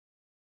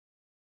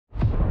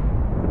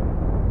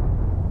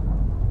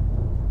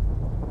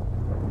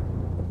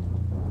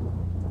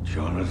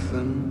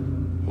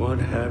Jonathan, what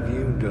have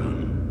you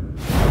done?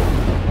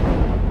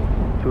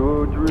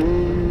 To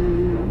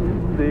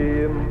dream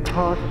the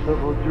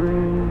impossible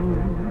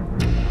dream.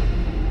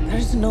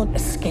 There's no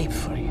escape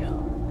for you.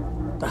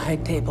 The high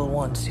table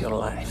wants your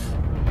life.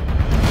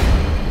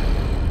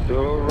 To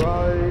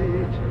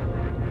right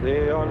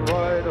the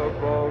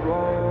unrightable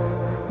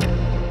wrong.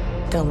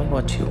 Tell me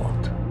what you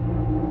want.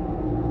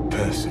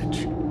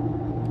 Passage.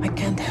 I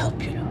can't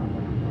help you.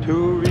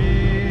 To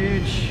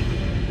reach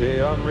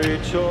the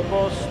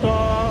unreachable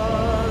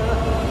star.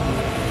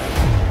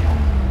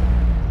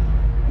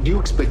 Do you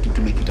expect him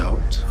to make it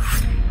out?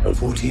 A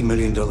 $14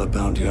 million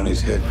bounty on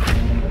his head.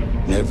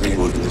 And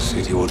everyone in the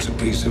city wants a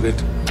piece of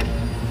it.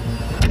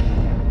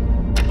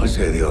 I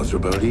say the odds are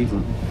about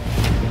even.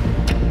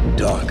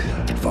 Dark,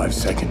 5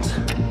 seconds.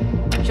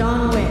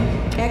 John Wick,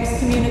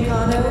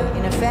 excommunicado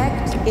in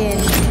effect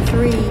in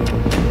 3,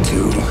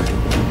 2,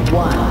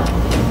 1.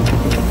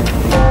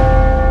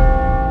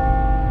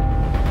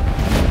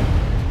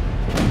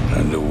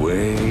 And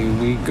away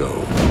we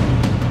go.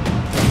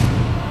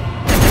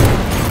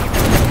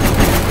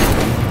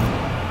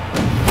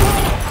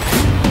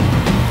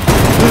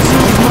 This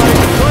is my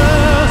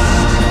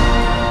quest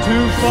to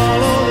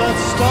follow that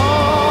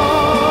star,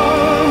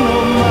 no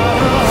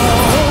matter how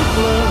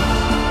hopeless,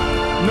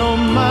 no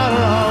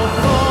matter how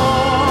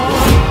far,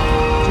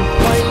 to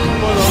fight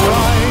for the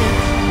right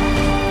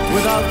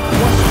without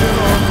question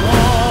or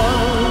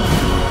pause,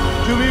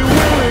 to be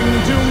willing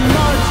to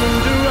march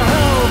into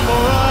hell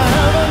for a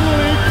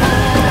heavenly cause.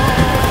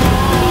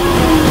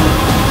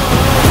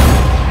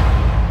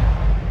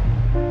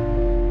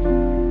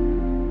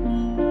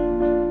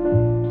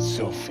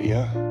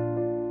 Sophia,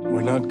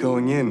 we're not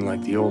going in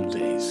like the old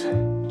days.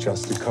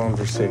 Just a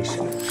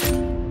conversation.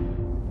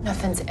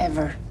 Nothing's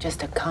ever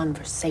just a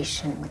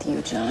conversation with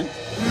you, John.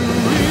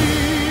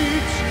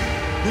 Reach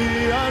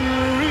the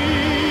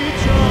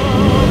unreachable.